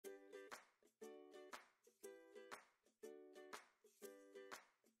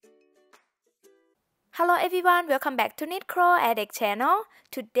Hello everyone, welcome back to Knit Crow Addict channel.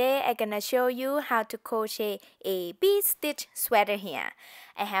 Today I'm gonna show you how to crochet a bead stitch sweater here.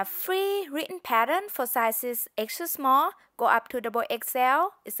 I have free written pattern for sizes extra small, go up to double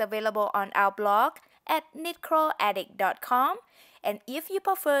XL. It's available on our blog at knitcrowdaddict.com. And if you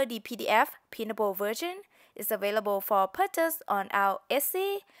prefer the PDF printable version, it's available for purchase on our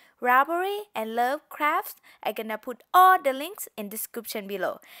Etsy, Ravelry, and Love Crafts. I'm gonna put all the links in description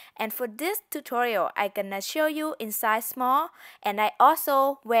below. And for this tutorial, I'm gonna show you in size small, and I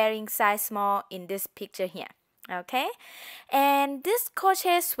also wearing size small in this picture here. Okay, and this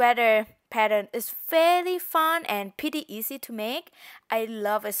crochet sweater pattern is very fun and pretty easy to make. I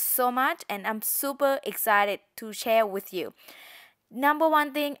love it so much, and I'm super excited to share with you. Number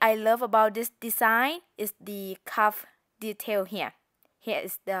one thing I love about this design is the cuff detail here. Here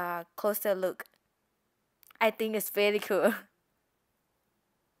is the closer look. I think it's very cool.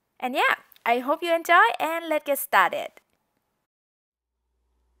 And yeah, I hope you enjoy, and let's get started.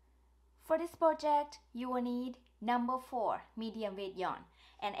 For this project, you will need number 4 medium weight yarn,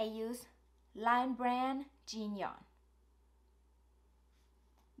 and I use Lion Brand jean yarn.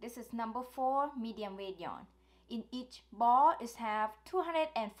 This is number 4 medium weight yarn. In each ball is have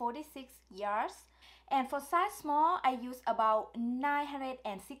 246 yards, and for size small I use about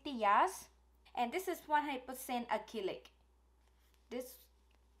 960 yards, and this is 100% acrylic. This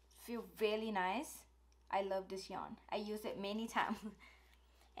feels really nice. I love this yarn. I use it many times.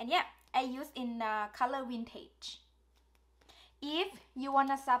 And yeah, I use in color vintage. If you want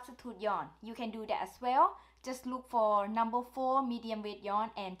to substitute yarn, you can do that as well. Just look for number 4 medium weight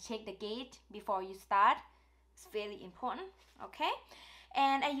yarn and check the gauge before you start. It's very important. Okay,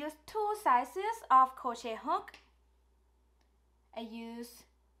 and I use 2 sizes of crochet hook. I use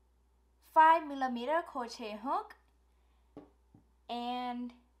 5mm crochet hook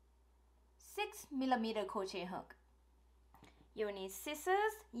and 6mm crochet hook. You will need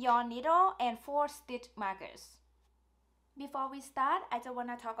scissors, yarn needle, and 4 stitch markers. Before we start, I just want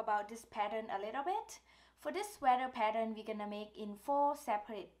to talk about this pattern a little bit. For this sweater pattern, we're gonna make in 4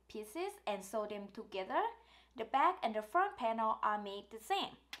 separate pieces and sew them together. The back and the front panel are made the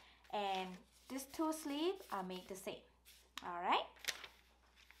same, and these 2 sleeves are made the same. Alright,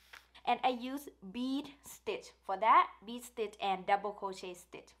 and I use bead stitch for that, bead stitch and double crochet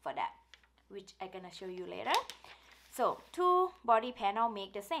stitch for that, which I'm gonna show you later. So 2 body panel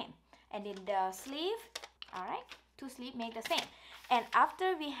make the same, and in the sleeve, alright, 2 sleeve make the same. And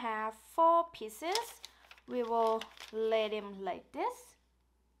after we have 4 pieces, we will lay them like this,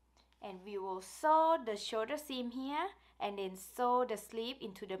 and we will sew the shoulder seam here, and then sew the sleeve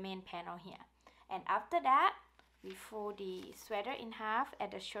into the main panel here. And after that, we fold the sweater in half at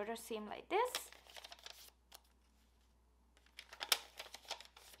the shoulder seam like this.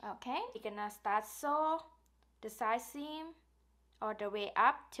 Okay, we're gonna start sew the side seam all the way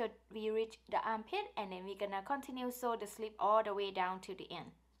up till we reach the armpit, and then we're gonna continue sew the sleeve all the way down to the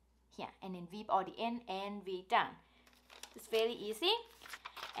end here, and then weave all the end, and we're done. It's very easy.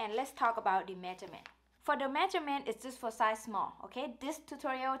 And let's talk about the measurement. For the measurement, it's just for size small. Okay, this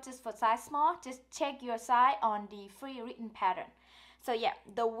tutorial just for size small. Just check your size on the free written pattern. So yeah,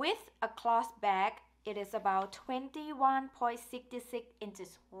 the width across back, it is about 21.66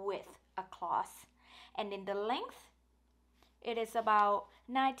 inches width across, and then the length, it is about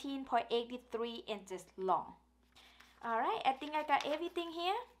 19.83 inches long. Alright, I think I got everything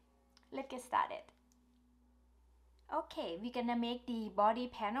here. Let's get started. Okay, we're gonna make the body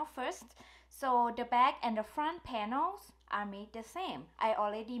panel first. So the back and the front panels are made the same. I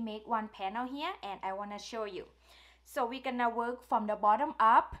already made 1 panel here, and I wanna show you. So we're gonna work from the bottom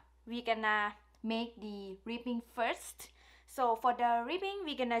up. We're gonna make the ribbing first. So for the ribbing,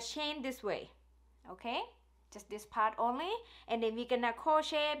 we're gonna chain this way. Okay, just this part only, and then we're gonna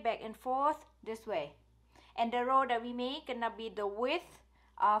crochet back and forth this way. And the row that we make gonna be the width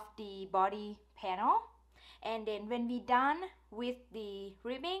of the body panel. And then when we're done with the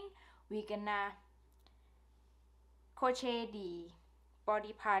ribbing, we're gonna crochet the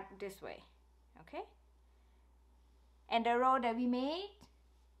body part this way. Okay, and the row that we made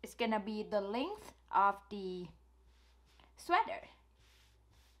is gonna be the length of the sweater.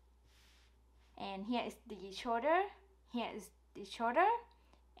 And here is the shoulder, here is the shoulder,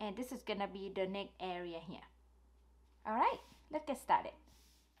 and this is gonna be the neck area here. Alright, let's get started.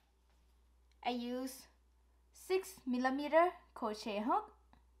 I use 6mm crochet hook,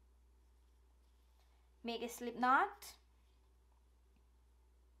 make a slip knot,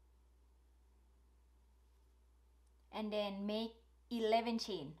 and then make 11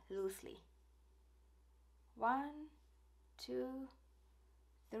 chain loosely. 1, 2,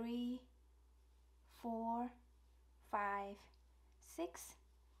 3, 4, 5, 6,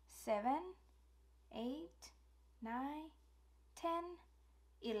 7, 8, 9, 10,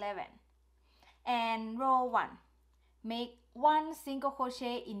 11. And row 1. Make 1 single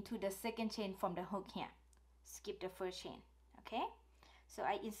crochet into the second chain from the hook here. Skip the first chain. Okay, so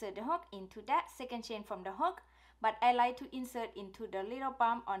I insert the hook into that second chain from the hook, but I like to insert into the little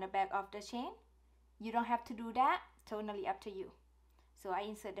bump on the back of the chain. You don't have to do that, totally up to you. So I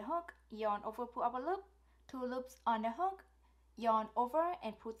insert the hook, yarn over, pull up a loop, 2 loops on the hook, yarn over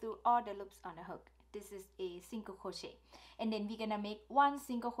and pull through all the loops on the hook. This is a single crochet, and then we're gonna make 1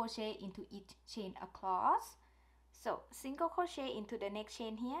 single crochet into each chain across. So single crochet into the next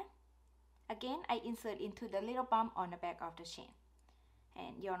chain here. Again, I insert into the little bump on the back of the chain,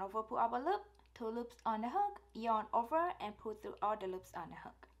 and yarn over, pull up a loop, 2 loops on the hook, yarn over and pull through all the loops on the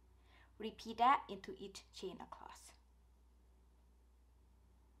hook. Repeat that into each chain across.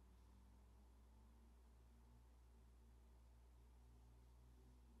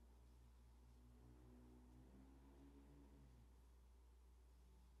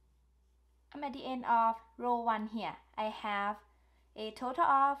 I'm at the end of row 1 here. I have a total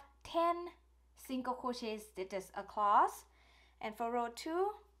of 10 single crochet stitches across, and for row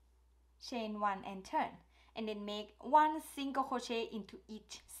 2, chain 1 and turn, and then make 1 single crochet into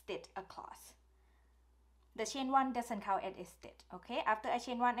each stitch across. The chain 1 doesn't count as a stitch. Okay, after I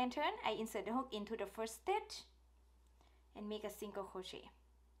chain 1 and turn, I insert the hook into the first stitch and make a single crochet.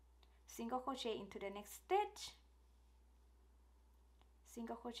 Single crochet into the next stitch,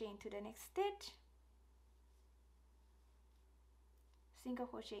 single crochet into the next stitch, single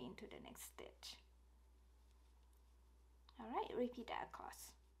crochet into the next stitch. Alright, repeat that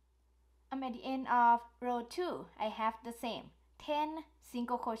across. I'm at the end of row 2. I have the same 10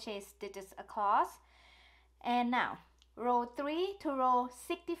 single crochet stitches across, and now row 3 to row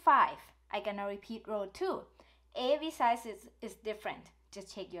 65, I'm gonna repeat row 2. Every size is different,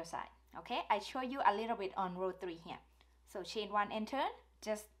 just check your side. Okay, I show you a little bit on row 3 here. So chain 1 and turn,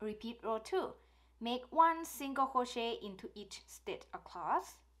 just repeat row 2. Make 1 single crochet into each stitch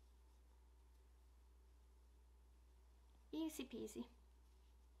across. Easy peasy.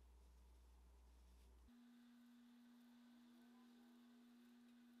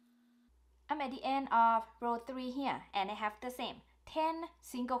 I'm at the end of row 3 here, and I have the same 10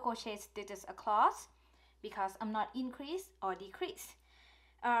 single crochet stitches across because I'm not increase or decrease.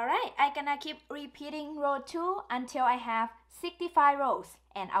 Alright, I'm gonna keep repeating row 2 until I have 65 rows,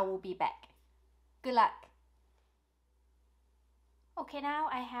 and I will be back. Good luck. Okay, now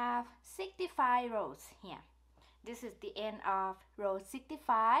I have 65 rows here. This is the end of row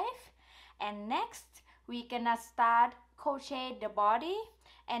 65, and next we're gonna start crochet the body,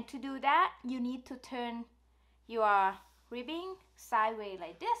 and to do that you need to turn your ribbing sideways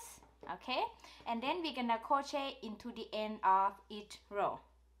like this. Okay, and then we're gonna crochet into the end of each row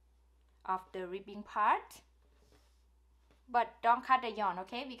of the ribbing part, but don't cut the yarn.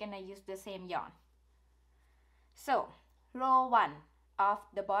 Okay, we're gonna use the same yarn. So row 1 of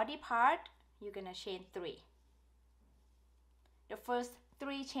the body part, you're gonna chain 3. The first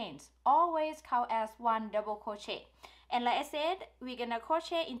 3 chains always count as 1 double crochet, and like I said, we're gonna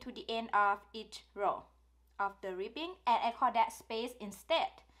crochet into the end of each row of the ribbing, and I call that space instead.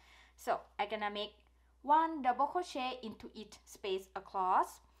 So I'm gonna make 1 double crochet into each space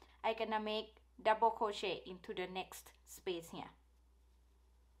across. I'm gonna make double crochet into the next space here.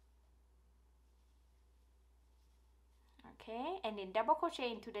 Okay, and then double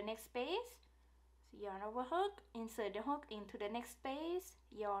crochet into the next space. So yarn over hook, insert the hook into the next space,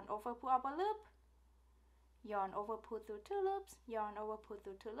 yarn over, pull up a loop, yarn over, pull through 2 loops, yarn over, pull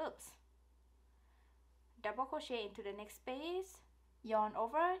through 2 loops, double crochet into the next space, yarn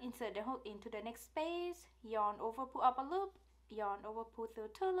over, insert the hook into the next space, yarn over, pull up a loop, yarn over, pull through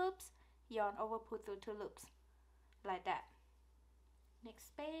 2 loops, yarn over, pull through 2 loops, like that. Next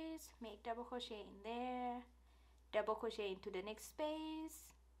space, make double crochet in there, double crochet into the next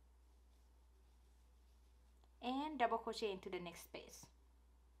space, and double crochet into the next space.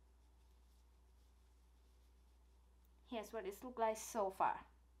 Here's what it looks like so far.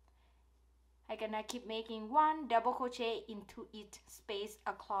 I'm gonna keep making 1 double crochet into each space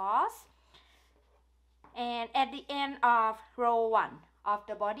across, and at the end of row 1 of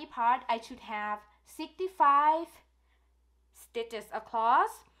the body part, I should have 65 stitches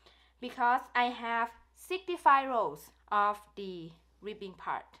across because I have 65 rows of the ribbing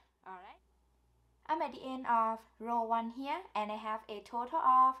part. Alright, I'm at the end of row 1 here, and I have a total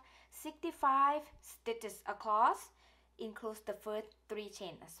of 65 stitches across. includes the first 3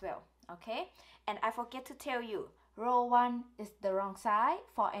 chains as well. Okay, and I forget to tell you, row 1 is the wrong side.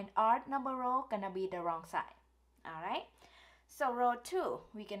 For an odd number row, gonna be the wrong side. Alright, so row 2,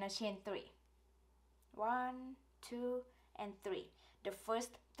 we're gonna chain 3. 1, 2, and 3. The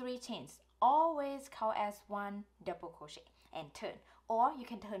first 3 chains always count as 1 double crochet and turn, or you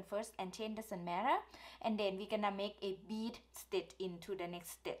can turn first and chain, doesn't matter. And then we're gonna make a bead stitch into the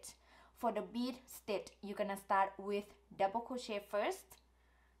next stitch. For the bead stitch, you're gonna start with double crochet first.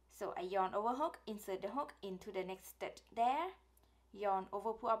 So I yarn over hook, insert the hook into the next stitch there, yarn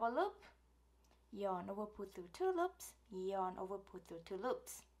over, pull up a loop, yarn over, pull through 2 loops, yarn over, pull through 2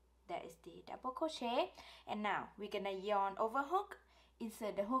 loops. That is the double crochet. And now we're gonna yarn over hook,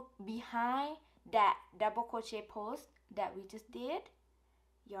 insert the hook behind that double crochet post that we just did,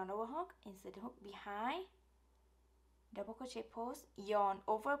 yarn over hook, insert the hook behind double crochet post, yarn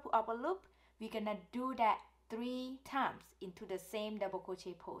over, pull up a loop. We're gonna do that 3 times into the same double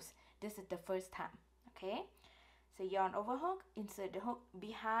crochet post. This is the first time. Okay, so yarn over hook, insert the hook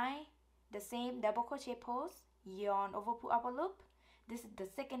behind the same double crochet post, yarn over, pull up a loop. This is the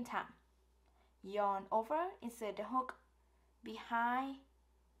second time. Yarn over, insert the hook behind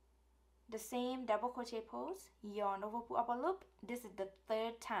the same double crochet post, yarn over, pull up a loop. This is the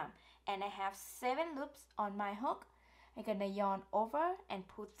third time, and I have 7 loops on my hook. I'm gonna yarn over and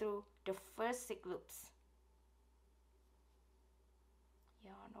pull through the first 6 loops.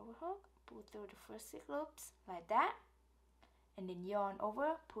 Yarn over hook, pull through the first 6 loops like that, and then yarn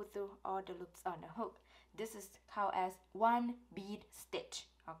over, pull through all the loops on the hook. This is called as 1 bead stitch.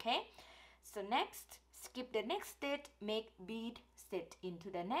 Okay, so next, skip the next stitch, make bead stitch into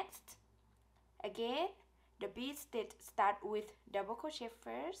the next. Again, the bead stitch start with double crochet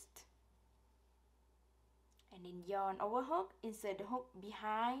first, and then yarn over hook, insert the hook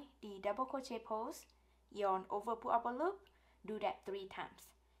behind the double crochet post, yarn over, pull up a loop. Do that 3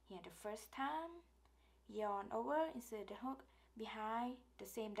 times. Here the first time, yarn over, insert the hook behind the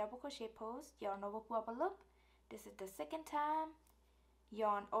same double crochet post, yarn over, pull up a loop. This is the second time,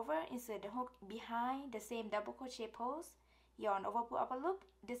 yarn over, insert the hook behind the same double crochet post, yarn over, pull up a loop.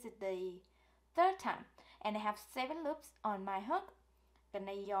 This is the third time, and I have 7 loops on my hook.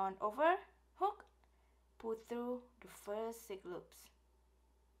 Gonna yarn over hook, pull through the first 6 loops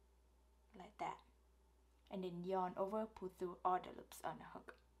like that, and then yarn over, pull through all the loops on the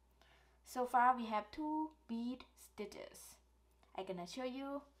hook. So far we have 2 bead stitches. I'm gonna show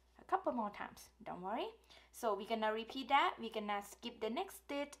you a couple more times, don't worry. So we're gonna repeat that. We're gonna skip the next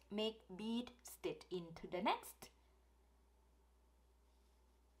stitch, make bead stitch into the next.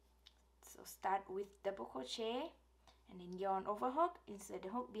 So start with double crochet, and then yarn over hook, insert the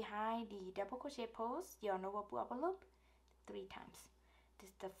hook behind the double crochet post, yarn over, pull up a loop 3 times. This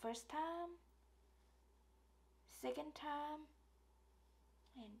is the first time, second time,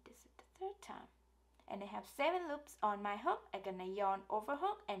 and this is the third time. And I have 7 loops on my hook. I'm gonna yarn over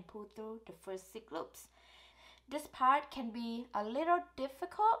hook and pull through the first 6 loops. This part can be a little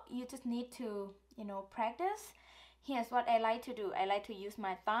difficult. You just need to, practice. Here's what I like to do. I like to use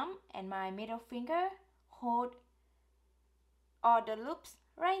my thumb and my middle finger, hold all the loops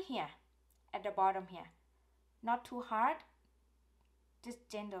right here at the bottom here. Not too hard, just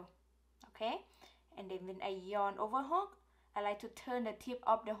gentle, okay? And then when I yarn over hook, I like to turn the tip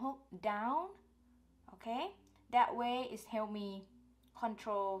of the hook down, okay? That way it's help me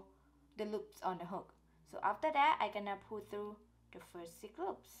control the loops on the hook. So after that, I'm gonna pull through the first 6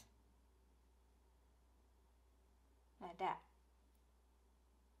 loops like that,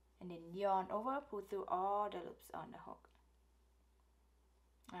 and then yarn over, pull through all the loops on the hook.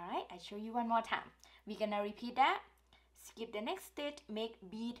 Alright, I show you one more time. We're gonna repeat that. Skip the next stitch, make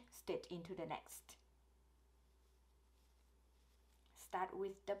bead stitch into the next. Start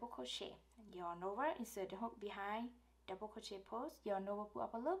with double crochet, yarn over, insert the hook behind double crochet post, yarn over, pull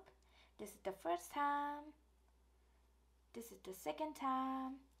up a loop. This is the first time, this is the second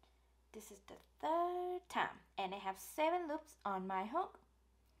time, this is the third time, and I have 7 loops on my hook.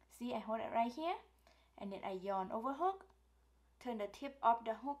 See, I hold it right here, and then I yarn over hook, turn the tip of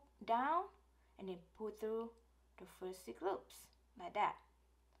the hook down, and then pull through the first 6 loops like that,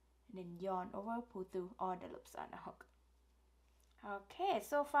 and then yarn over, pull through all the loops on the hook. Okay,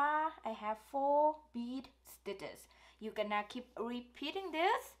 so far I have 4 bead stitches. You're gonna keep repeating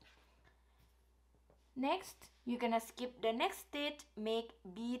this. Next, you're gonna skip the next stitch, make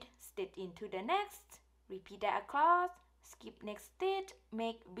bead stitch into the next. Repeat that across. Skip next stitch,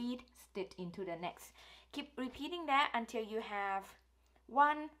 make bead stitch into the next. Keep repeating that until you have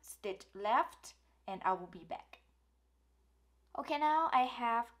 1 stitch left, and I will be back. Okay, now I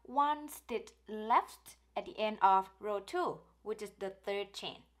have 1 stitch left, at the end of row 2, which is the third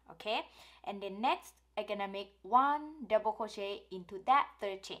chain. Okay, and then next I'm gonna make 1 double crochet into that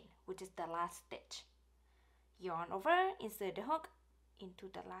third chain, which is the last stitch. Yarn over, insert the hook into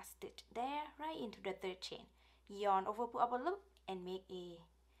the last stitch there, right into the third chain. Yarn over, pull up a loop and make a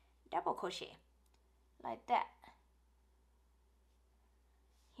double crochet like that.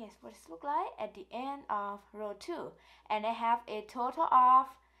 Here's what it looks like at the end of row 2, and I have a total of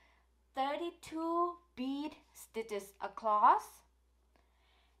 32 bead stitches across.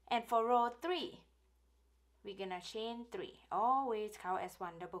 And for row 3, we're gonna chain 3, always count as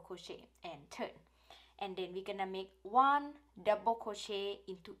 1 double crochet and turn. And then we're gonna make 1 double crochet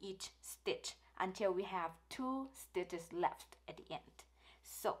into each stitch until we have 2 stitches left at the end.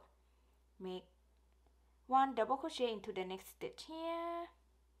 So make 1 double crochet into the next stitch here,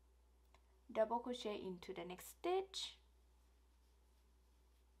 double crochet into the next stitch,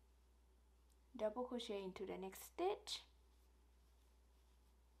 double crochet into the next stitch,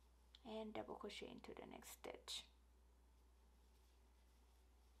 and double crochet into the next stitch.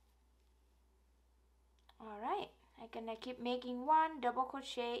 Alright, I'm gonna keep making 1 double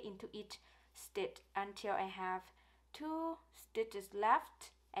crochet into each stitch until I have 2 stitches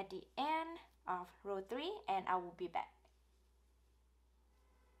left at the end of row 3, and I will be back.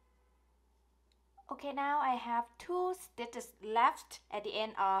 Okay, now I have 2 stitches left at the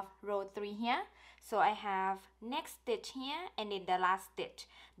end of row 3 here. So I have next stitch here and then the last stitch.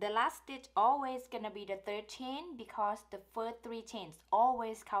 The last stitch always gonna be the third chain because the first 3 chains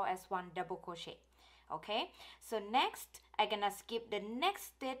always count as 1 double crochet. Okay, so next I'm gonna skip the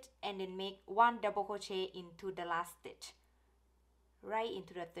next stitch and then make 1 double crochet into the last stitch, right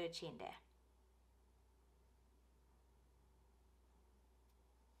into the third chain there.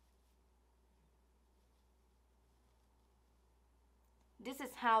 This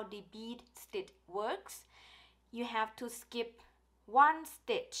is how the bead stitch works. You have to skip 1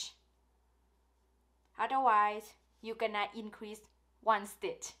 stitch, otherwise you're gonna increase 1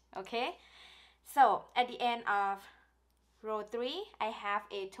 stitch. Okay, so at the end of row 3, I have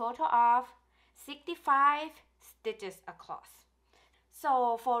a total of 65 stitches across.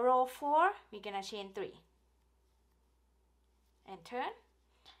 So for row 4, we're gonna chain 3 and turn,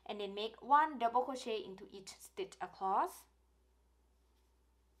 and then make 1 double crochet into each stitch across.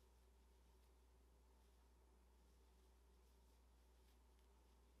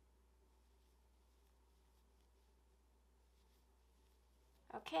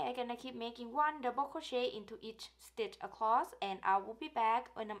 Okay, I'm gonna keep making 1 double crochet into each stitch across, and I will be back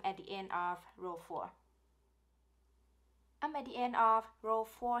when I'm at the end of row 4. I'm at the end of row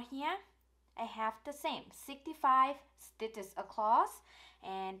 4 here. I have the same 65 stitches across,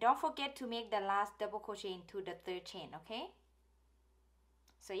 and don't forget to make the last double crochet into the third chain. Okay,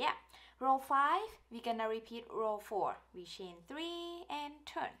 so yeah, row 5 we're gonna repeat row 4. We chain 3 and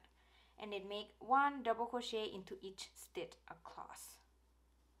turn, and then make 1 double crochet into each stitch across.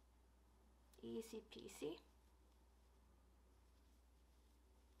 Easy peasy.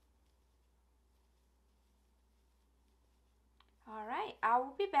 Alright, I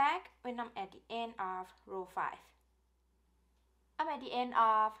will be back when I'm at the end of row 5. I'm at the end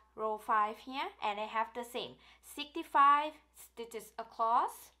of row 5 here, and I have the same 65 stitches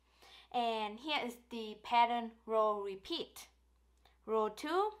across, and here is the pattern row repeat. Row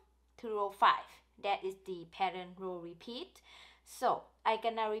 2 to row 5, that is the pattern row repeat. So I'm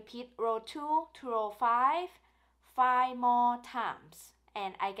gonna repeat row 2 to row 5 more times,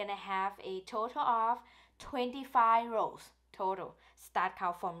 and I'm gonna have a total of 25 rows total. Start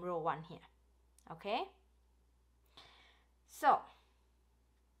count from row 1 here. Okay, so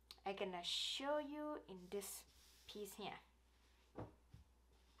I'm gonna show you in this piece here.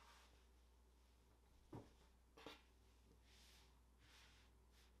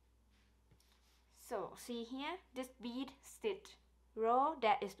 So see here, this bead stitch row,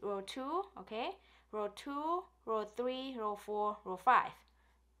 that is row 2, okay? Row 2, row 3, row 4, row 5.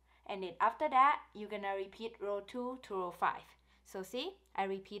 And then after that, you're gonna repeat row 2 to row 5. So see, I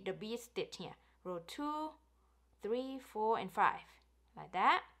repeat the bead stitch here. Row 2, 3, 4, and 5. Like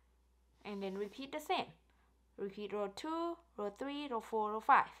that. And then repeat the same. Repeat row 2, row 3, row 4, row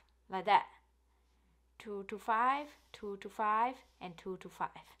 5. Like that. 2 to 5, 2 to 5, and 2 to 5.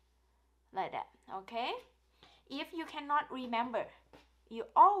 Like that, okay? If you cannot remember, you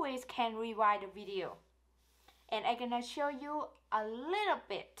always can rewind the video. And I'm gonna show you a little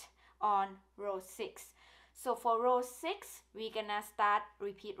bit on row 6. So for row 6, we're gonna start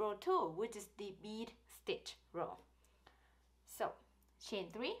repeat row 2, which is the bead stitch row. So chain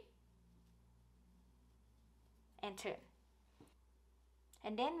 3 and turn.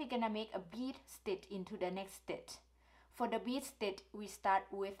 And then we're gonna make a bead stitch into the next stitch. For the bead stitch, we start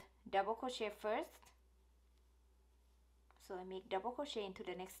with double crochet first. So I make double crochet into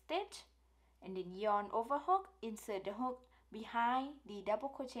the next stitch, and then yarn over hook, insert the hook behind the double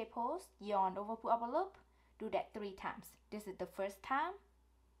crochet post, yarn over, pull up a loop. Do that 3 times. This is the first time.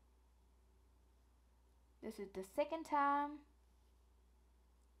 This is the second time.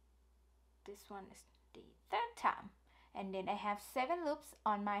 This one is the third time. And then I have 7 loops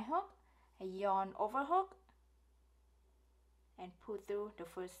on my hook. I yarn over hook and pull through the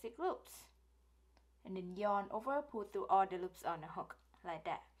first 6 loops. And then yarn over, pull through all the loops on the hook, like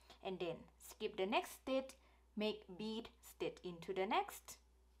that. And then skip the next stitch, make bead stitch into the next.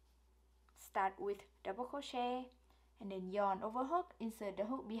 Start with double crochet, and then yarn over hook, insert the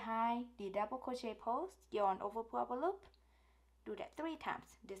hook behind the double crochet post, yarn over, pull up a loop. Do that 3 times.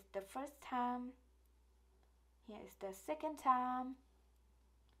 This is the first time. Here is the second time.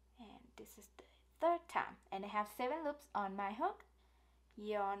 And this is the third time. And I have 7 loops on my hook.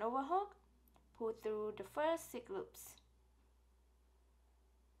 Yarn over hook, pull through the first 6 loops.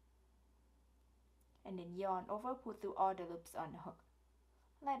 And then yarn over, pull through all the loops on the hook.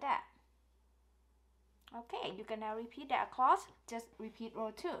 Like that. Okay, you're gonna repeat that across. Just repeat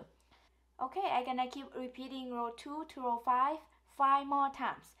row 2. Okay, I'm gonna keep repeating row 2 to row 5 more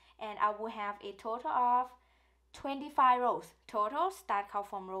times. And I will have a total of 25 rows. Total, start count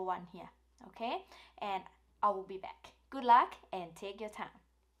from row 1 here. Okay, and I will be back. Good luck and take your time.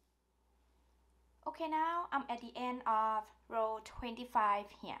 Okay, now I'm at the end of row 25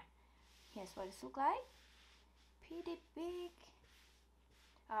 here. Here's what it looks like. Pretty big.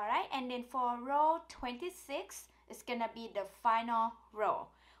 Alright, and then for row 26, it's gonna be the final row.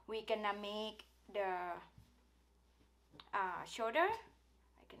 We're gonna make the shoulder.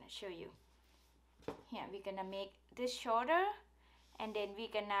 I'm gonna show you. Here, we're gonna make this shoulder, and then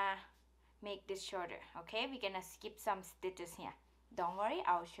we're gonna make this shoulder. Okay, we're gonna skip some stitches here. Don't worry,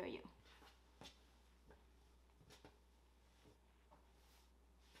 I'll show you.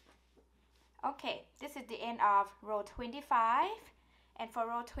 Okay, this is the end of row 25, and for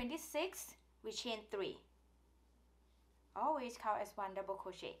row 26 we chain 3. Always count as 1 double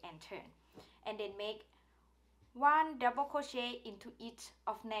crochet and turn, and then make 1 double crochet into each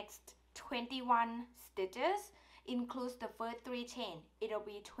of next 21 stitches, includes the first 3 chain. It'll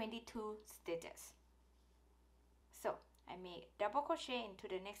be 22 stitches. So I make double crochet into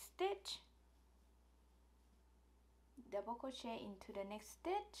the next stitch, double crochet into the next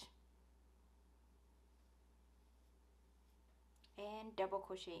stitch, and double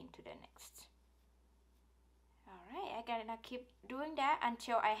crochet into the next. Alright, I'm gonna keep doing that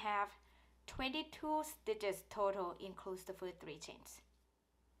until I have 22 stitches total, includes the first 3 chains.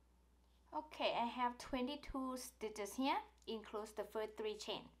 Okay, I have 22 stitches here, includes the first 3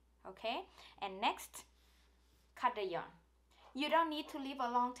 chain. Okay, and next, cut the yarn. You don't need to leave a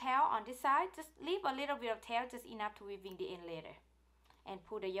long tail on this side, just leave a little bit of tail, just enough to weaving the end later. And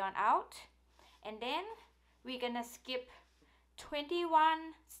pull the yarn out, and then we're gonna skip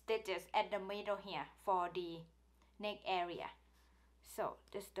 21 stitches at the middle here for the neck area. So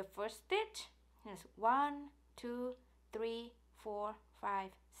this is the first stitch. Here's 1, 2, 3, 4, 5,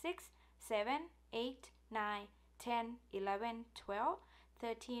 6, 7, 8, 9, 10, 11, 12,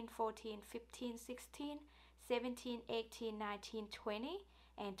 13, 14, 15, 16, 17, 18, 19, 20,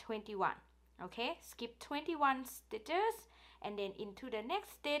 and 21. Okay, skip 21 stitches, and then into the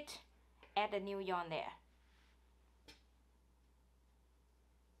next stitch, add a new yarn there.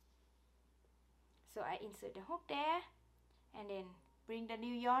 So I insert the hook there, and then bring the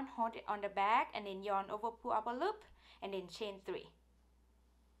new yarn, hold it on the back, and then yarn over, pull up a loop, and then chain 3.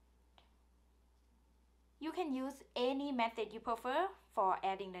 You can use any method you prefer for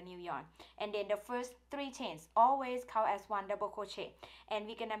adding the new yarn. And then the first 3 chains always count as 1 double crochet, and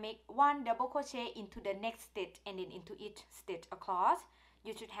we're gonna make 1 double crochet into the next stitch, and then into each stitch across.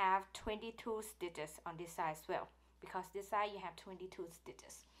 You should have 22 stitches on this side as well, because this side you have 22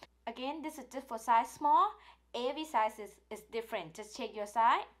 stitches. Again, this is just for size small. Every size is different. Just check your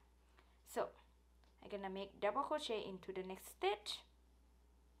size. So I'm gonna make double crochet into the next stitch,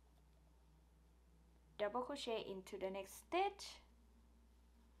 double crochet into the next stitch,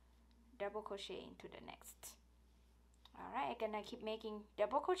 double crochet into the next. Alright, I'm gonna keep making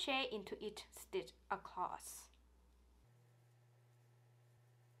double crochet into each stitch across.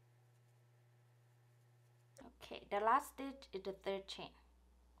 Okay, the last stitch is the 3rd chain.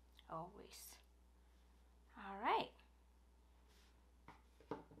 Always. Alright.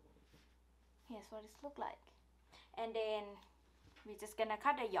 Here's what it looks like. And then we're just gonna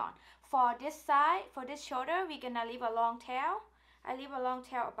cut the yarn. For this side, for this shoulder, we're gonna leave a long tail. I leave a long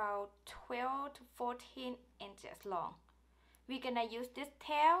tail about 12 to 14 inches long. We're gonna use this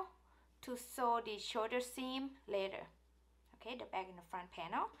tail to sew the shoulder seam later. Okay, the back and the front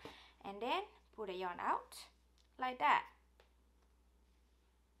panel. And then pull the yarn out like that.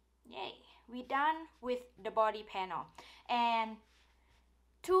 Yay, we're done with the body panel. And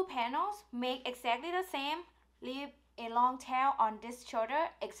two panels make exactly the same. Leave a long tail on this shoulder,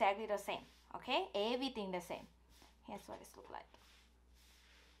 exactly the same. Okay, everything the same. Here's what it looks like.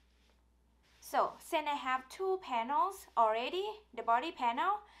 So since I have two panels already, the body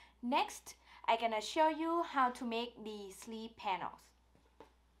panel, next I'm gonna show you how to make the sleeve panels.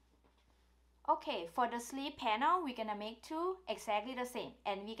 Okay, for the sleeve panel, we're gonna make two exactly the same,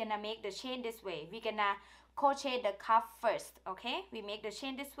 and we're gonna make the chain this way. We're gonna crochet the cuff first. Okay, we make the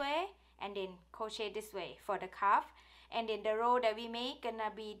chain this way and then crochet this way for the cuff, and then the row that we make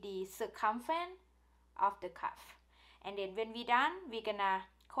gonna be the circumference of the cuff. And then when we're done, we're gonna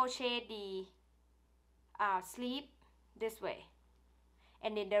crochet the sleeve this way,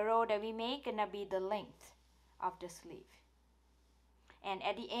 and then the row that we make gonna be the length of the sleeve. And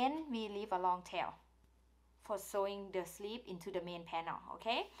at the end, we leave a long tail for sewing the sleeve into the main panel.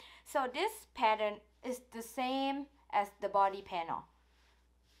 Okay, so this pattern is the same as the body panel.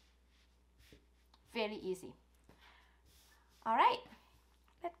 Very easy. All right,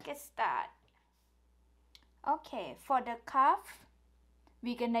 let's get started. Okay, for the cuff,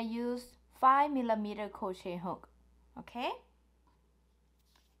 we're gonna use 5mm crochet hook. Okay,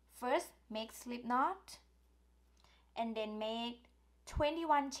 first make slip knot and then make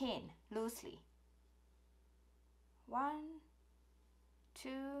 21 chain loosely. 1,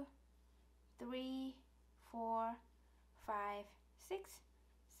 2, 3, 4, 5, 6,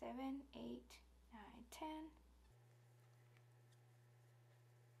 7, 8, 9, 10.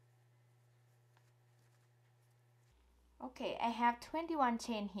 Okay, I have 21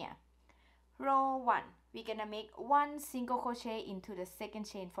 chain here. Row 1, we're gonna make 1 single crochet into the second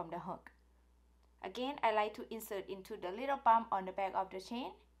chain from the hook. Again, I like to insert into the little bump on the back of the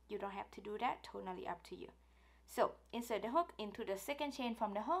chain. You don't have to do that, totally up to you. So insert the hook into the second chain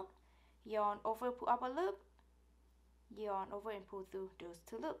from the hook, yarn over, pull up a loop, yarn over and pull through those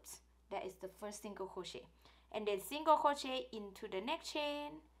 2 loops. That is the first single crochet. And then single crochet into the next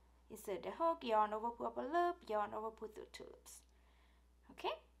chain, insert the hook, yarn over, pull up a loop, yarn over, pull through 2 loops.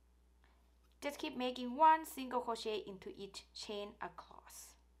 Okay, just keep making 1 single crochet into each chain across.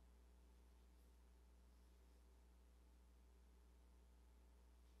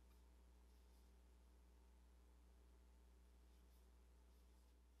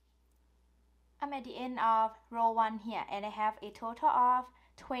 I'm at the end of row 1 here, and I have a total of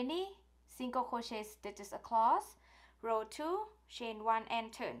 20 single crochet stitches across. Row 2, chain 1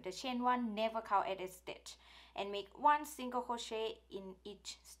 and turn. The chain 1 never count as a stitch, and make 1 single crochet in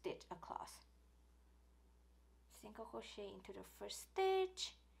each stitch across. Single crochet into the first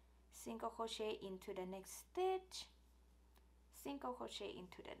stitch, single crochet into the next stitch, single crochet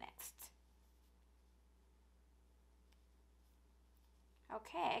into the next.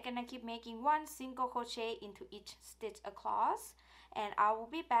 Okay, I'm gonna keep making 1 single crochet into each stitch across, and I will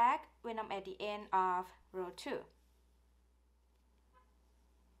be back when I'm at the end of row 2.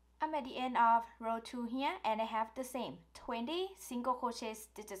 I'm at the end of row 2 here, and I have the same 20 single crochet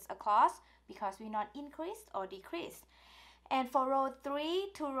stitches across because we not increased or decreased. And for row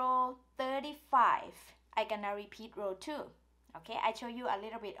 3 to row 35, I'm gonna repeat row 2. Okay, I show you a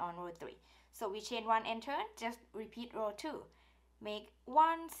little bit on row 3. So we chain 1 and turn, just repeat row 2. Make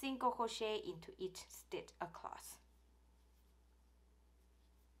 1 single crochet into each stitch across.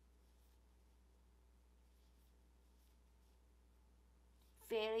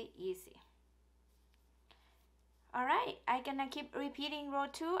 Very easy. Alright, I'm gonna keep repeating row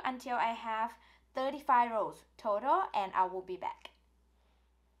 2 until I have 35 rows total, and I will be back.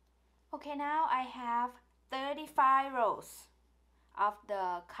 Okay, now I have 35 rows of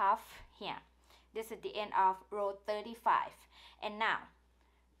the cuff here. This is the end of row 35. And now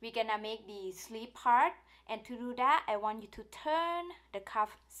we're gonna make the sleeve part, and to do that I want you to turn the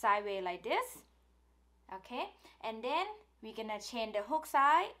cuff sideways like this. Okay, and then we're gonna change the hook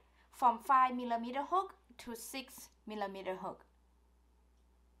side from 5mm hook to 6mm hook.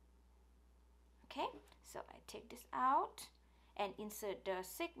 Okay, so I take this out and insert the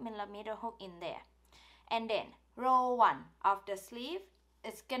 6mm hook in there, and then row 1 of the sleeve,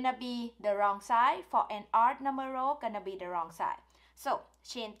 it's gonna be the wrong side. For an odd number row, gonna be the wrong side. So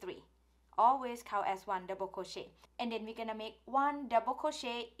chain 3, always count as 1 double crochet, and then we're gonna make 1 double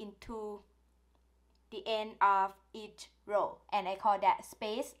crochet into the end of each row, and I call that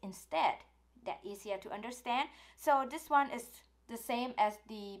space instead. That easier to understand. So this one is the same as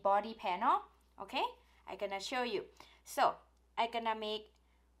the body panel. Okay, I'm gonna show you. So I'm gonna make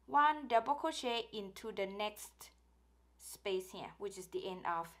 1 double crochet into the next space here, which is the end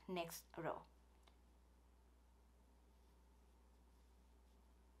of next row,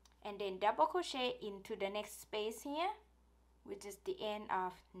 and then double crochet into the next space here, which is the end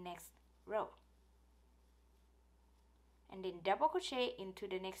of next row, and then double crochet into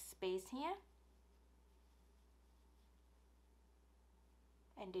the next space here,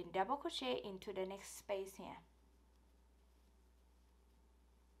 and then double crochet into the next space here,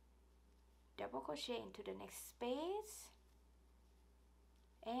 double crochet into the next space,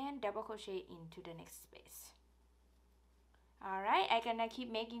 and double crochet into the next space. Alright, I'm gonna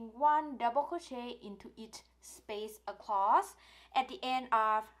keep making 1 double crochet into each space across. At the end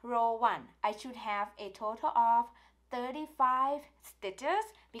of row 1, I should have a total of 35 stitches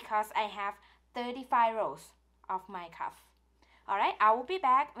because I have 35 rows of my cuff. Alright, I will be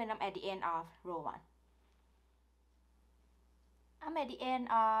back when I'm at the end of row 1. I'm at the end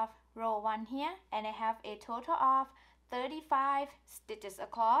of row 1 here, and I have a total of 35 stitches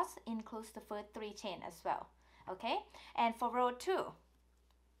across, includes the first 3 chain as well. Okay, and for row 2,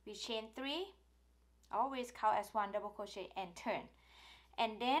 we chain 3, always count as 1 double crochet and turn,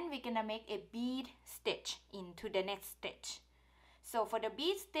 and then we're gonna make a bead stitch into the next stitch. So for the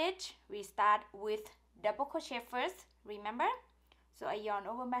bead stitch, we start with double crochet first, remember? So I yarn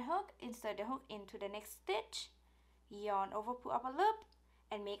over my hook, insert the hook into the next stitch, yarn over, pull up a loop,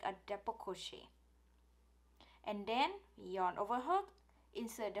 and make a double crochet, and then yarn over hook,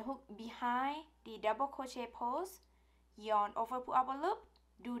 insert the hook behind the double crochet pose, yarn over, pull up a loop.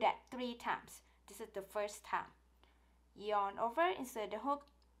 Do that 3 times. This is the first time. Yarn over, insert the hook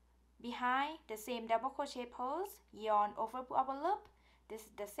behind the same double crochet pose, yarn over, pull up a loop. This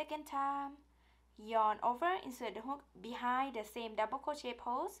is the second time. Yarn over, insert the hook behind the same double crochet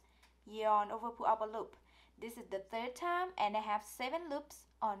pose, yarn over, pull up a loop. This is the third time, and I have 7 loops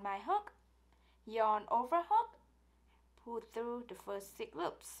on my hook. Yarn over hook, pull through the first 6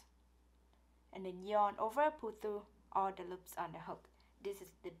 loops, and then yarn over, pull through all the loops on the hook. This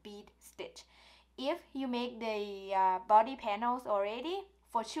is the bead stitch. If you make the body panels already,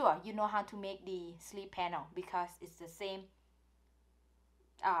 for sure you know how to make the sleeve panel because it's the same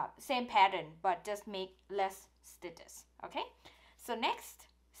pattern, but just make less stitches. Okay, so next,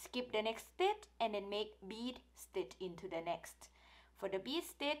 skip the next stitch and then make bead stitch into the next. For the bead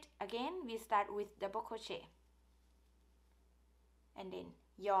stitch, again we start with double crochet, and then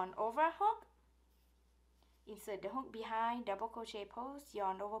yarn over hook, insert the hook behind double crochet pose,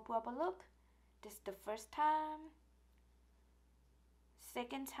 yarn over, pull up a loop. This is the first time,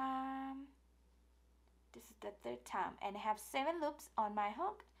 second time, this is the third time, and I have 7 loops on my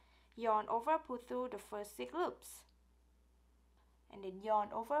hook. Yarn over, pull through the first 6 loops, and then yarn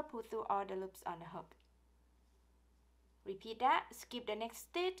over, pull through all the loops on the hook. Repeat that, skip the next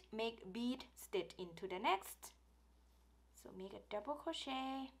stitch, make bead stitch into the next. So make a double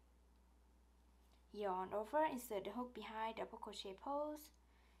crochet, yarn over, insert the hook behind double crochet pose.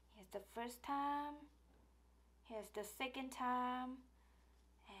 Here's the first time, here's the second time,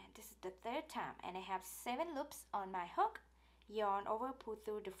 and this is the third time, and I have 7 loops on my hook. Yarn over, pull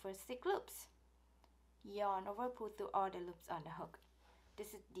through the first 6 loops, yarn over, pull through all the loops on the hook.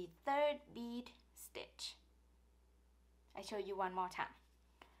 This is the third bead stitch. I show you one more time.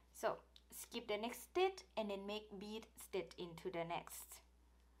 So skip the next stitch and then make bead stitch into the next.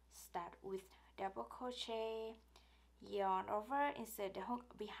 Start with double crochet, yarn over, insert the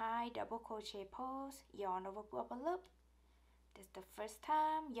hook behind double crochet pose, yarn over, pull up a loop. This is the first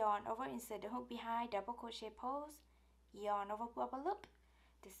time, yarn over, insert the hook behind double crochet pose, yarn over, pull up a loop.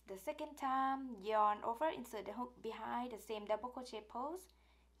 This is the second time, yarn over, insert the hook behind the same double crochet pose,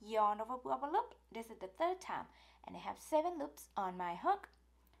 yarn over, pull up a loop. This is the third time, and I have 7 loops on my hook.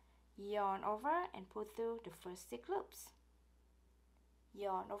 Yarn over and pull through the first 6 loops,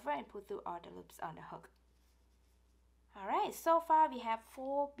 yarn over and pull through all the loops on the hook. Alright, so far we have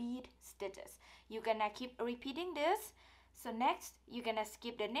 4 bead stitches. You're gonna keep repeating this. So next, you're gonna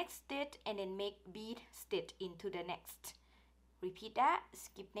skip the next stitch and then make bead stitch into the next. Repeat that,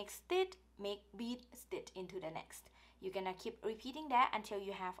 skip next stitch, make bead stitch into the next. You're gonna keep repeating that until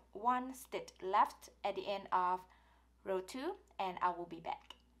you have 1 stitch left at the end of row 2, and I will be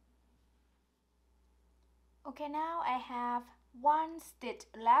back. Okay, now I have 1 stitch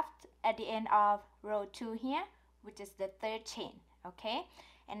left at the end of row 2 here, which is the 3rd chain. Okay,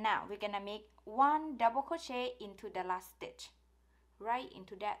 and now we're gonna make 1 double crochet into the last stitch, right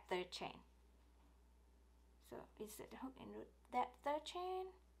into that 3rd chain. So insert the hook into that 3rd chain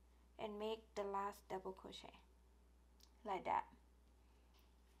and make the last double crochet like that.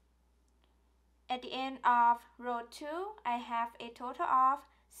 at the end of row 2, I have a total of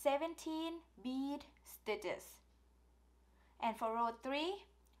 17 bead stitches. And for row 3,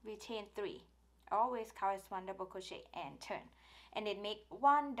 we chain 3. Always count as 1 double crochet and turn. And then make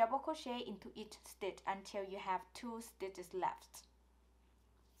 1 double crochet into each stitch until you have 2 stitches left.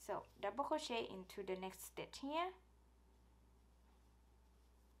 So double crochet into the next stitch here.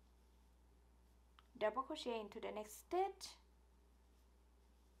 Double crochet into the next stitch.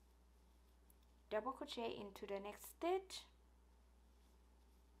 Double crochet into the next stitch.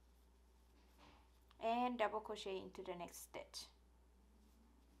 And double crochet into the next stitch.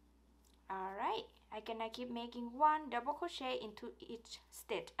 Alright, I'm gonna keep making 1 double crochet into each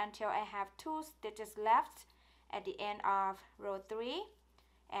stitch until I have 2 stitches left at the end of row 3,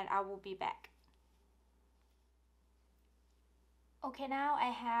 and I will be back. Okay, now I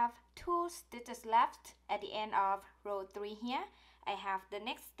have 2 stitches left at the end of row 3 here. I have the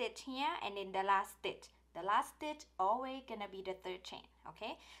next stitch here and then the last stitch. The last stitch always gonna be the 3rd chain,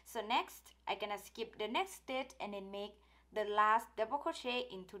 okay? So next, I'm gonna skip the next stitch and then make the last double crochet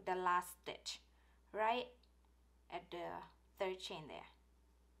into the last stitch, right at the 3rd chain there.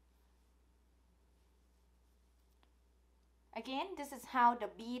 Again, this is how the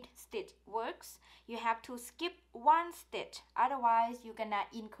bead stitch works. You have to skip 1 stitch, otherwise you're gonna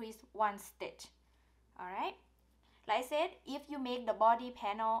increase 1 stitch. Alright? Like I said, if you make the body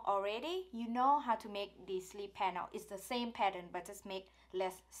panel already, you know how to make the sleeve panel. It's the same pattern, but just make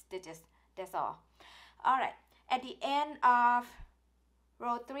less stitches. That's all. Alright, at the end of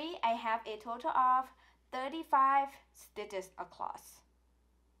row 3, I have a total of 35 stitches across.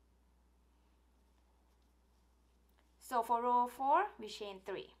 So for row 4, we chain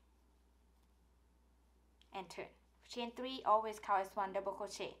 3 and turn. Chain 3 always count as 1 double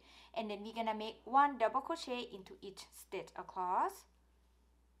crochet, and then we're gonna make 1 double crochet into each stitch across.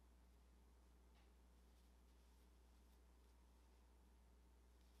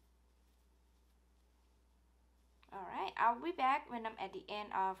 Alright, I'll be back when I'm at the end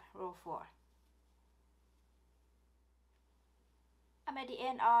of row 4. I'm at the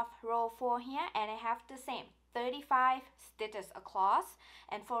end of row 4 here, and I have the same 35 stitches across.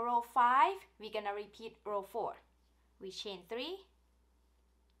 And for row 5, we're gonna repeat row 4. We chain 3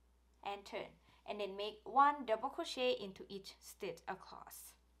 and turn, and then make 1 double crochet into each stitch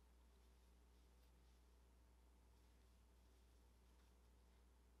across.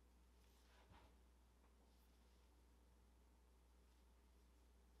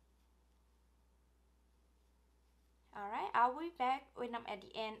 Alright, I'll be back when I'm at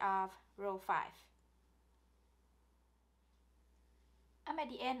the end of row 5. I'm at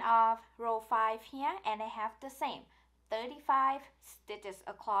the end of row 5 here, and I have the same 35 stitches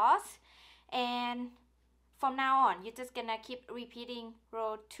across. And from now on, you're just gonna keep repeating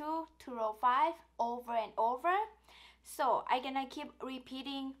row 2 to row 5 over and over. So I'm gonna keep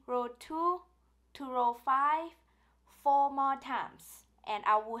repeating row 2 to row 5 4 more times, and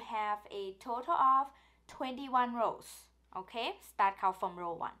I will have a total of 21 rows. Okay, start count from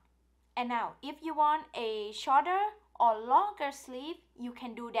row 1. And now, if you want a shorter or longer sleeve, you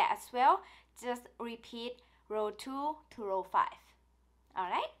can do that as well. Just repeat row 2 to row 5.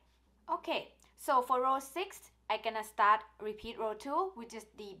 Alright? Okay, so for row 6, I'm gonna start repeat row 2, which is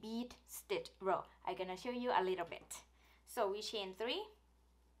the bead stitch row. I'm gonna show you a little bit. So we chain 3,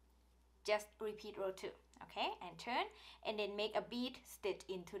 just repeat row 2, okay, and turn, and then make a bead stitch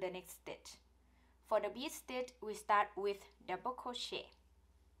into the next stitch. For the bead stitch, we start with double crochet,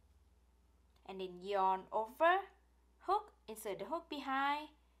 and then yarn over, hook, insert the hook behind,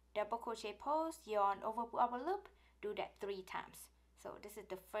 double crochet pose, yarn over, pull up a loop. Do that 3 times. So this is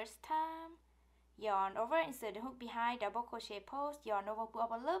the first time, yarn over, insert the hook behind, double crochet pose, yarn over, pull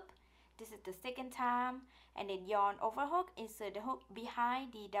up a loop. This is the second time, and then yarn over, hook, insert the hook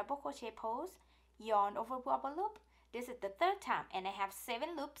behind the double crochet pose, yarn over, pull up a loop. This is the third time, and I have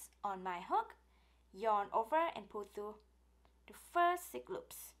 7 loops on my hook. Yarn over and pull through the first 6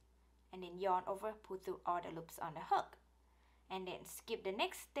 loops, and then yarn over, pull through all the loops on the hook, and then skip the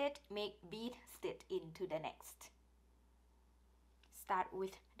next stitch, make bead stitch into the next. Start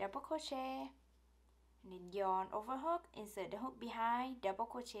with double crochet, and then yarn over, hook, insert the hook behind, double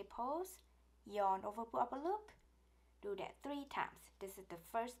crochet pose, yarn over, pull up a loop. Do that 3 times. This is the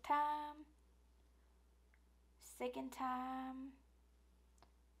first time, second time,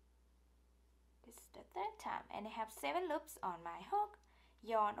 this is the third time, and I have 7 loops on my hook.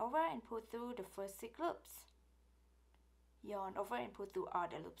 Yarn over and pull through the first 6 loops. Yarn over and pull through all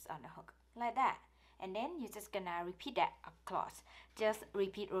the loops on the hook, like that. And then you're just gonna repeat that across. Just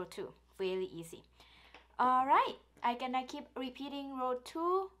repeat row 2, really easy. Alright, I'm gonna keep repeating row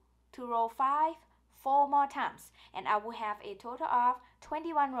 2 to row 5 4 more times, and I will have a total of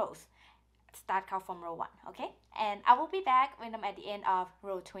 21 rows. Start count from row 1, okay? And I will be back when I'm at the end of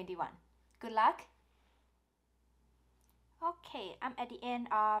row 21. Good luck! Okay, I'm at the end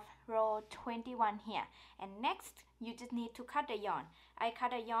of row 21 here, and next you just need to cut the yarn. I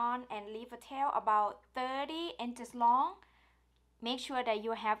cut a yarn and leave a tail about 30 inches long. Make sure that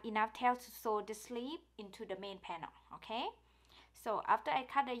you have enough tail to sew the sleeve into the main panel, okay? So after I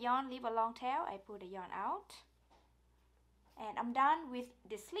cut the yarn, leave a long tail, I pull the yarn out, and I'm done with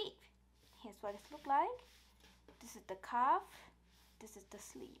the sleeve. Here's what it looks like. This is the cuff, this is the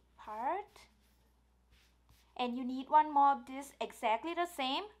sleeve part, and you need one more of this exactly the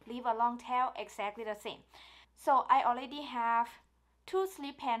same. Leave a long tail exactly the same. So I already have 2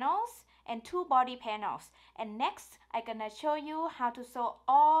 sleeve panels and 2 body panels, and next I'm gonna show you how to sew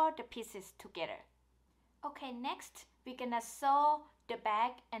all the pieces together. Okay, next we're gonna sew the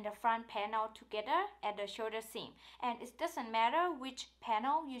back and the front panel together at the shoulder seam, and it doesn't matter which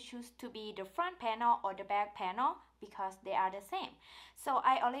panel you choose to be the front panel or the back panel because they are the same. So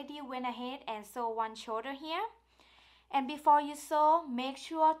I already went ahead and sew one shoulder here, and before you sew, make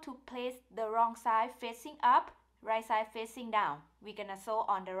sure to place the wrong side facing up, right side facing down. We're gonna sew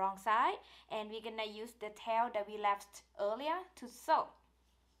on the wrong side, and we're gonna use the tail that we left earlier to sew.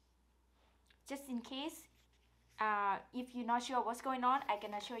 Just in case if you're not sure what's going on, I'm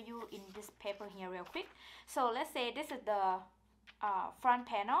gonna show you in this paper here real quick. So let's say this is the front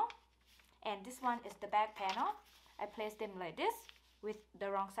panel, and this one is the back panel. I place them like this with the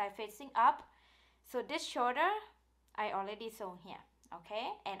wrong side facing up. So this shoulder I already sewn here,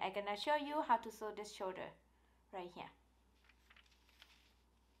 okay? And I'm gonna show you how to sew this shoulder right here.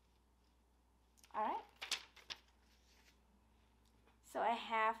 Alright, so I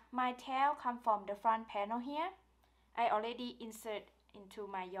have my tail come from the front panel here. I already insert into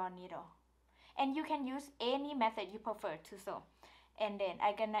my yarn needle, and you can use any method you prefer to sew. And then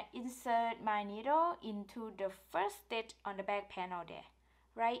I'm gonna insert my needle into the first stitch on the back panel there,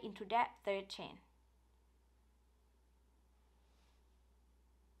 right into that 3rd chain.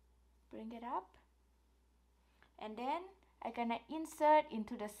 Bring it up, and then I'm gonna insert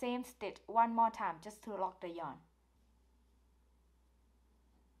into the same stitch one more time just to lock the yarn.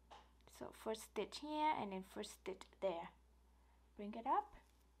 So first stitch here and then first stitch there. Bring it up,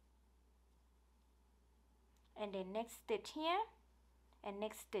 and then next stitch here and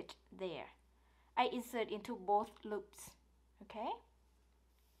next stitch there. I insert into both loops, okay?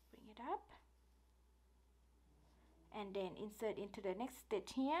 Bring it up, and then insert into the next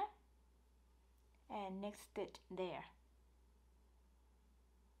stitch here and next stitch there.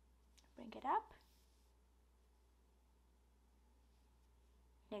 Bring it up,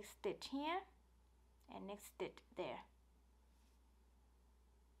 next stitch here and next stitch there.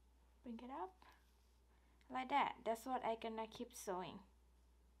 Bring it up like that. That's what I'm gonna keep sewing.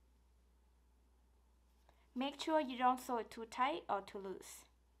 Make sure you don't sew it too tight or too loose.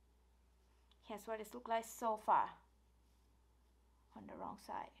 Here's what it looks like so far on the wrong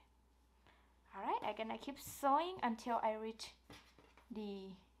side. Alright, I'm gonna keep sewing until I reach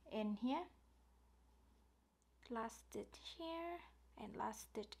the end here. Last stitch here and last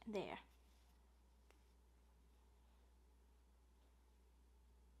stitch there.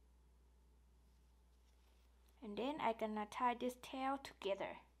 And then I'm gonna tie this tail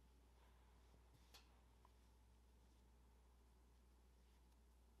together.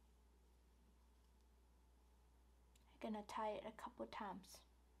 I'm gonna tie it a couple times.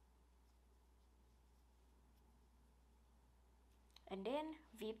 And then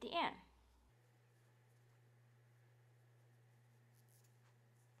weave the end.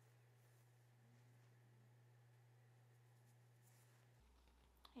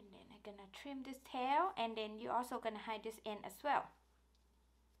 And then I'm gonna trim this tail, and then you're also gonna hide this end as well.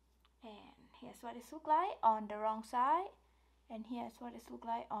 And here's what it looks like on the wrong side, and here's what it looks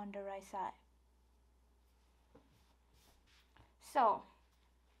like on the right side. So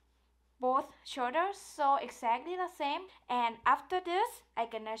both shoulders sew exactly the same, and after this I'm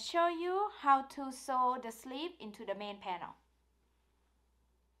gonna show you how to sew the sleeve into the main panel.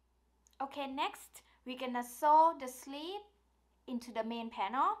 Okay, next we're gonna sew the sleeve into the main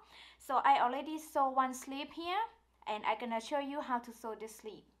panel. So I already sew one sleeve here, and I'm gonna show you how to sew this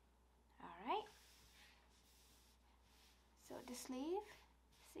sleeve. Alright, so the sleeve,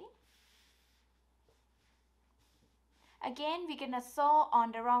 see? Again, we're gonna sew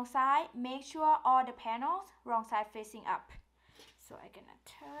on the wrong side. Make sure all the panels wrong side facing up. So I'm gonna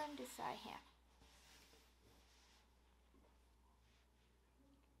turn this side here.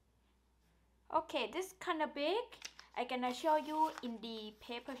 Okay, this is kind of big. I'm gonna show you in the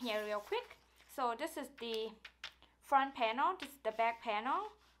paper here real quick. So this is the front panel, this is the back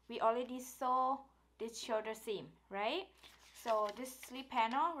panel. We already sew this shoulder seam, right? So this sleeve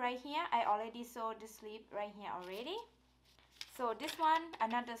panel right here, I already sewed the sleeve right here already. So this one,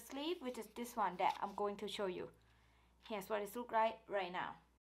 another sleeve, which is this one that I'm going to show you. Here's what it looks like right now.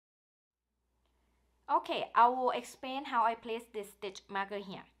 Okay, I will explain how I place this stitch marker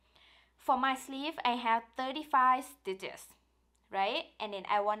here. For my sleeve, I have 35 stitches, right? And then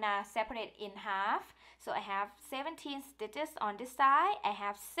I wanna separate in half. So I have 17 stitches on this side. I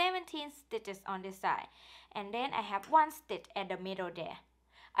have 17 stitches on this side. And then I have one stitch at the middle there.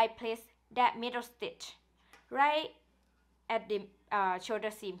 I place that middle stitch right at the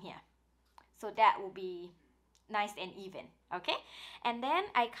shoulder seam here. So that will be nice and even, okay? And then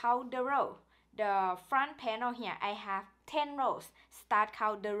I count the row. The front panel here, I have 10 rows. Start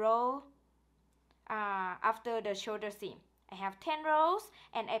count the row after the shoulder seam. I have 10 rows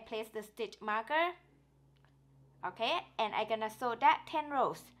and I place the stitch marker, okay? And I'm gonna sew that 10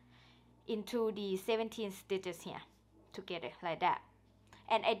 rows into the 17 stitches here together like that.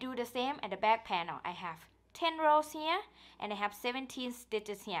 And I do the same at the back panel. I have 10 rows here and I have 17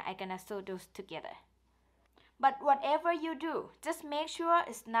 stitches here. I'm gonna sew those together. But whatever you do, just make sure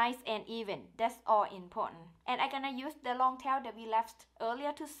it's nice and even. That's all important. And I'm gonna use the long tail that we left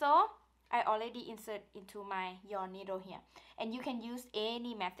earlier to sew. I already insert into my yarn needle here. And you can use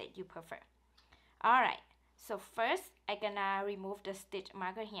any method you prefer. Alright, so first I'm gonna remove the stitch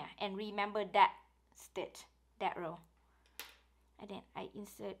marker here. And remember that stitch, that row. And then I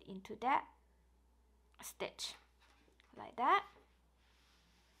insert into that stitch, like that.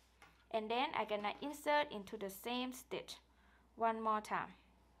 And then I'm gonna insert into the same stitch one more time.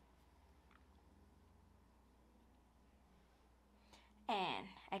 And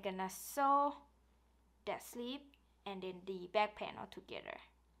I'm gonna sew that sleeve and then the back panel together.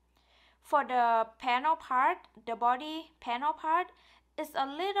 For the panel part, the body panel part, it's a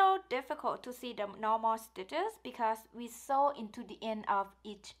little difficult to see the normal stitches because we sew into the end of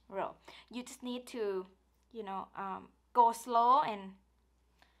each row. You just need to, you know, go slow and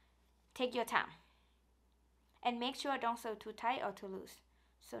take your time. And make sure don't sew too tight or too loose.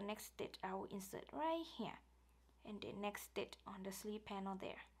 So next stitch I will insert right here. And the next stitch on the sleeve panel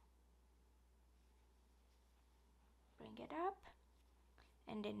there. Bring it up.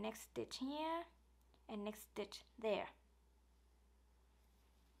 And then next stitch here. And next stitch there.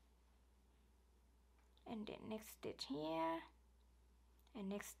 And then next stitch here. And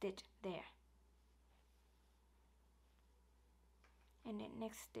next stitch there. And then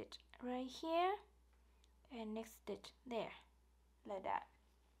next stitch right here. And next stitch there. Like that.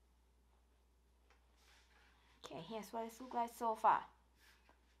 Okay, here's what it looks like so far.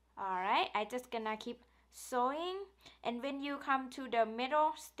 Alright, I just gonna keep sewing. And when you come to the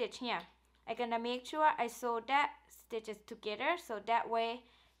middle stitch here, I'm gonna make sure I sew that stitches together. So that way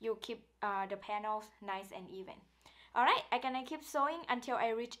you keep the panels nice and even. Alright, I'm gonna keep sewing until I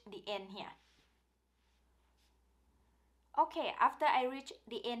reach the end here. Okay, after I reach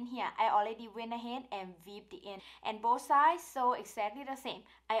the end here, I already went ahead and weaved the end. And both sides sew exactly the same.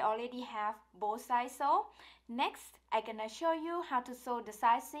 I already have both sides sew. Next, I'm gonna show you how to sew the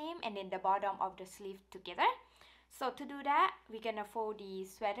side seam and then the bottom of the sleeve together. So to do that, we're gonna fold the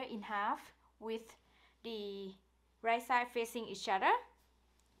sweater in half with the right side facing each other.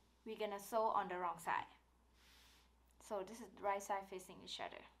 We're gonna sew on the wrong side. So this is the right side facing each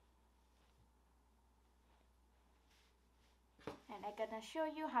other. And I'm gonna show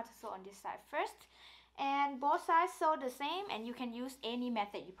you how to sew on this side first. And both sides sew the same and you can use any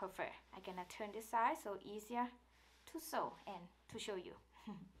method you prefer. I'm gonna turn this side so easier to sew and to show you.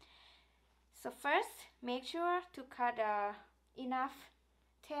 So first, make sure to cut enough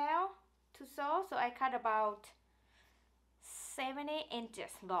tail to sew. So I cut about 70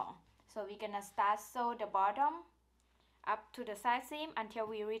 inches long. So we're gonna start sew the bottom up to the side seam until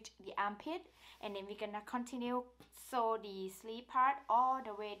we reach the armpit, and then we're gonna continue sew the sleeve part all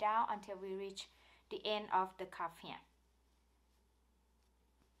the way down until we reach the end of the cuff here.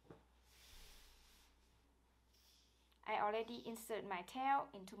 I already insert my tail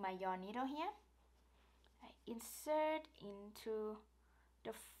into my yarn needle here. I insert into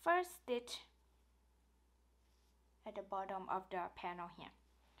the first stitch at the bottom of the panel here.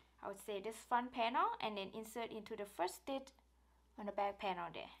 I would say this front panel, and then insert into the first stitch on the back panel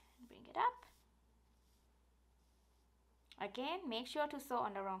there. Bring it up. Again, make sure to sew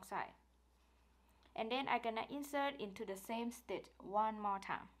on the wrong side. And then I'm gonna insert into the same stitch one more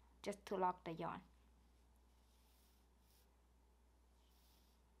time, just to lock the yarn.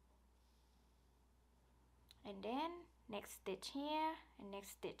 and then next stitch here and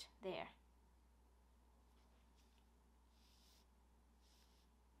next stitch there.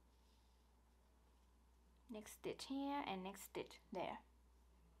 Next stitch here and next stitch there.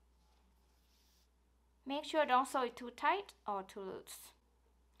 Make sure don't sew it too tight or too loose.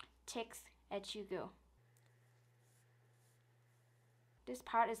 Check as you go. This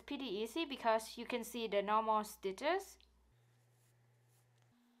part is pretty easy because you can see the normal stitches.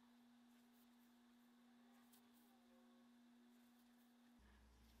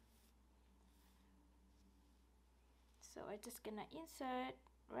 So I'm just gonna insert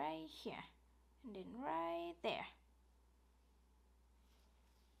right here and then right there.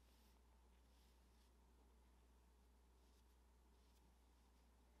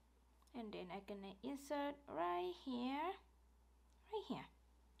 And then I'm gonna insert right here, and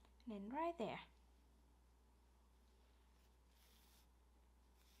then right there.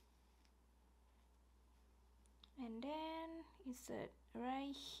 And then insert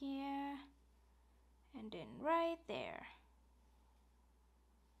right here, and then right there.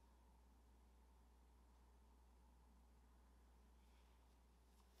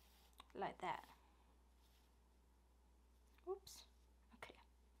 Like that. Oops. Okay.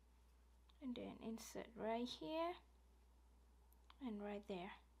 And then insert right here and right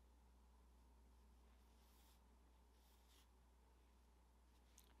there.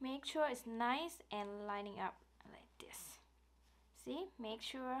 Make sure it's nice and lining up like this. See? Make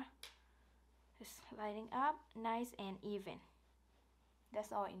sure it's lining up nice and even.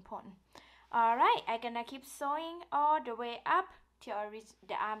 That's all important. Alright, I'm gonna keep sewing all the way up till I reach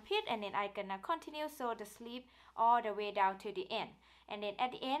the armpit, and then I'm gonna continue sew the sleeve all the way down to the end. And then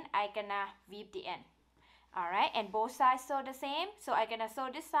at the end, I'm gonna weave the end. Alright, and both sides sew the same. So I'm gonna sew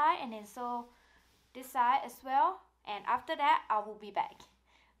this side and then sew this side as well. And after that, I will be back.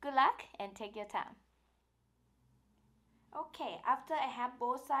 Good luck and take your time. Okay, after I have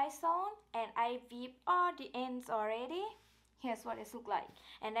both sides sewn and I weave all the ends already, here's what it looks like.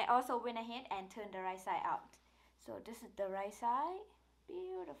 And I also went ahead and turned the right side out. So this is the right side.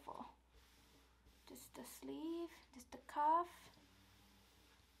 Beautiful. This is the sleeve, this is the cuff.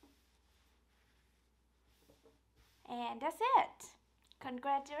 And that's it.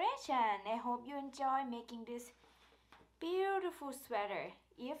 Congratulations. I hope you enjoy making this beautiful sweater.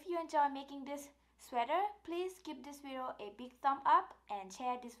 If you enjoy making this sweater, please give this video a big thumb up and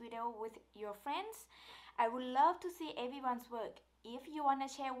share this video with your friends. I would love to see everyone's work. If you want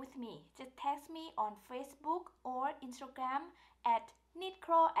to share with me, just text me on Facebook or Instagram at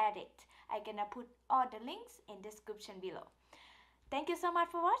KnitCrawAddict. I'm gonna put all the links in the description below. Thank you so much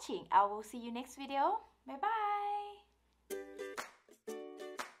for watching. I will see you next video. Bye bye.